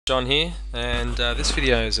John here, and this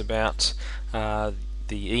video is about the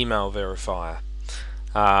email verifier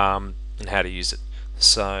and how to use it.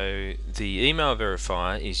 So the email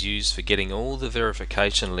verifier is used for getting all the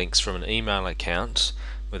verification links from an email account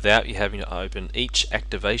without you having to open each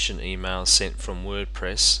activation email sent from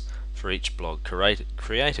WordPress for each blog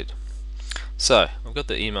created. So I've got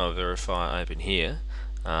the email verifier open here,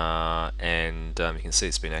 and you can see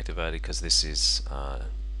it's been activated because this is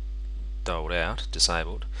doled out,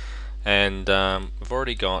 disabled, and we've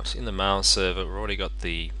already got in the mail server, we've already got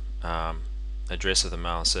the address of the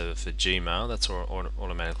mail server for Gmail. That's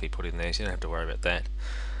automatically put in there, so you don't have to worry about that.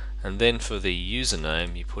 And then for the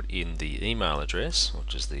username, you put in the email address,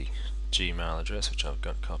 which is the Gmail address, which I've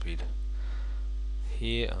got copied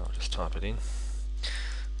here. I'll just type it in.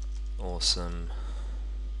 Awesome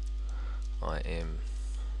IM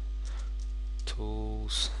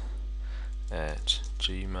tools at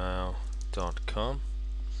gmail.com.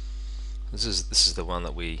 This is the one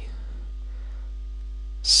that we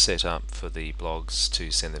set up for the blogs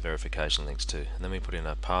to send the verification links to. And then we put in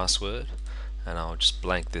a password, and I'll just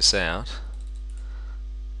blank this out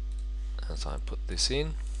as I put this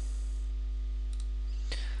in.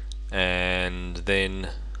 And then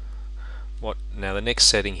now the next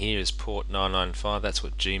setting here is port 995. That's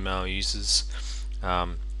what Gmail uses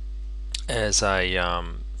as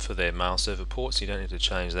a for their mail server ports. You don't need to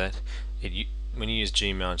change that. When you use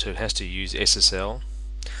Gmail too, it has to use SSL,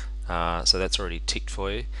 so that's already ticked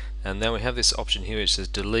for you. And now we have this option here which says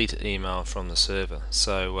delete email from the server.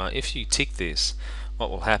 So if you tick this,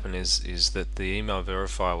 what will happen is that the email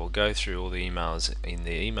verifier will go through all the emails in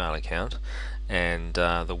the email account, and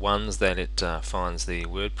the ones that it finds the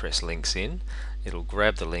WordPress links in, it'll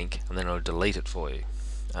grab the link and then it'll delete it for you.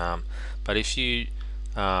 But if you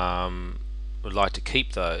would like to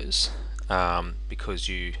keep those because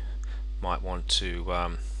you might want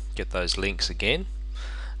to get those links again,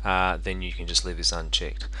 then you can just leave this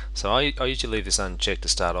unchecked. So I usually leave this unchecked to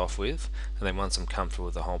start off with, and then once I'm comfortable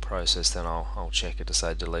with the whole process, then I'll check it to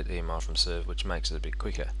say delete email from server, which makes it a bit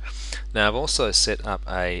quicker. Now I've also set up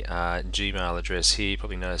a Gmail address here. You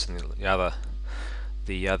probably noticed in the other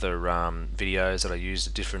videos that I used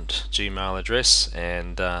a different Gmail address,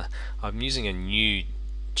 and I'm using a new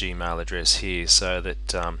Gmail address here, so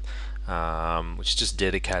that which is just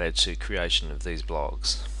dedicated to creation of these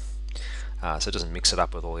blogs, so it doesn't mix it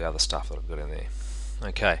up with all the other stuff that I've got in there.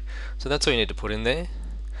 Okay, so that's all you need to put in there,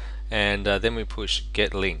 and then we push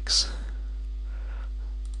get links.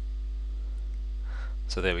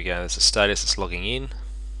 So there we go, there's the status, it's logging in.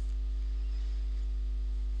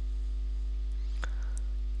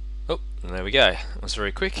 Oh, and there we go, it was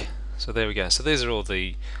very quick. So there we go, so these are all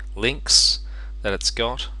the links that it's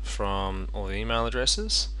got from all the email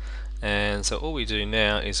addresses. And so all we do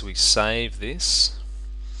now is we save this,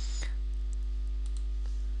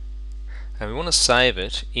 and we want to save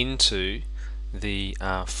it into the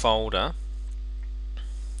folder,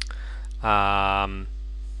 our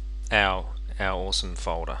awesome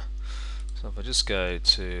folder. So if I just go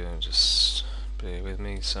to, just bear with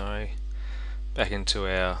me, sorry, back into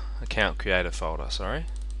our account creator folder, sorry,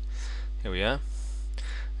 here we are,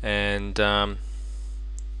 and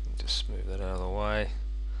just move that out of the way.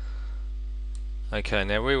 Okay,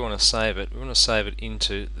 now we want to save it. We want to save it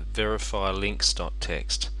into the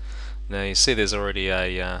verifylinks.txt. Now you see there's already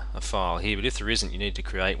a file here, but if there isn't, you need to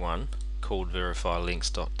create one called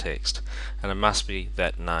verifylinks.txt, and it must be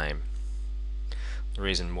that name. The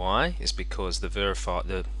reason why is because the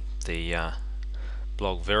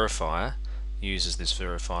blog verifier uses this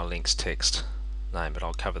verifylinks.txt name, but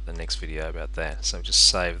I'll cover the next video about that. So just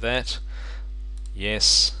save that.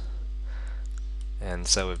 Yes. And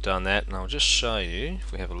so we've done that, and I'll just show you,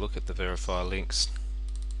 if we have a look at the verify links,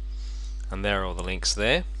 and there are all the links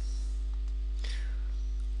there,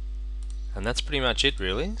 and that's pretty much it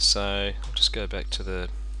really. So I'll just go back to the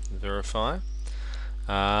verifier.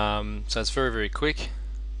 So it's very quick,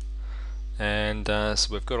 and so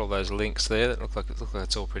we've got all those links there that look like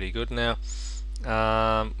it's all pretty good. Now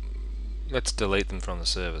let's delete them from the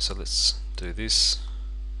server, so let's do this,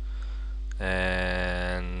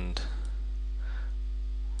 and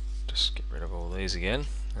just get rid of all these again,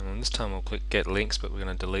 and this time we'll click get links, but we're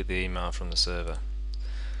going to delete the email from the server.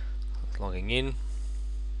 Logging in,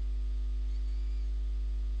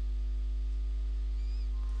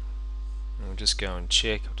 and we'll just go and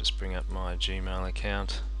check. I'll just bring up my Gmail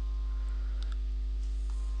account,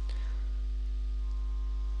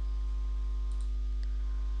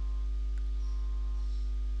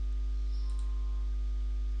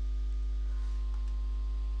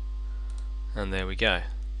 and there we go.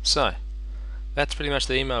 So that's pretty much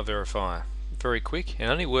the email verifier. very quick. It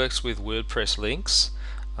only works with WordPress links,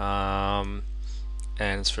 and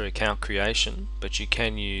it's for account creation, but you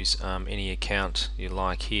can use any account you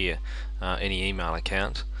like here, any email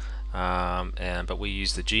account, but we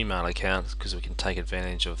use the Gmail account because we can take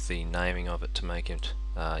advantage of the naming of it to make it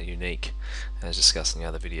unique, as discussed in the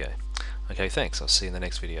other video. Okay, thanks. I'll see you in the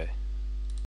next video.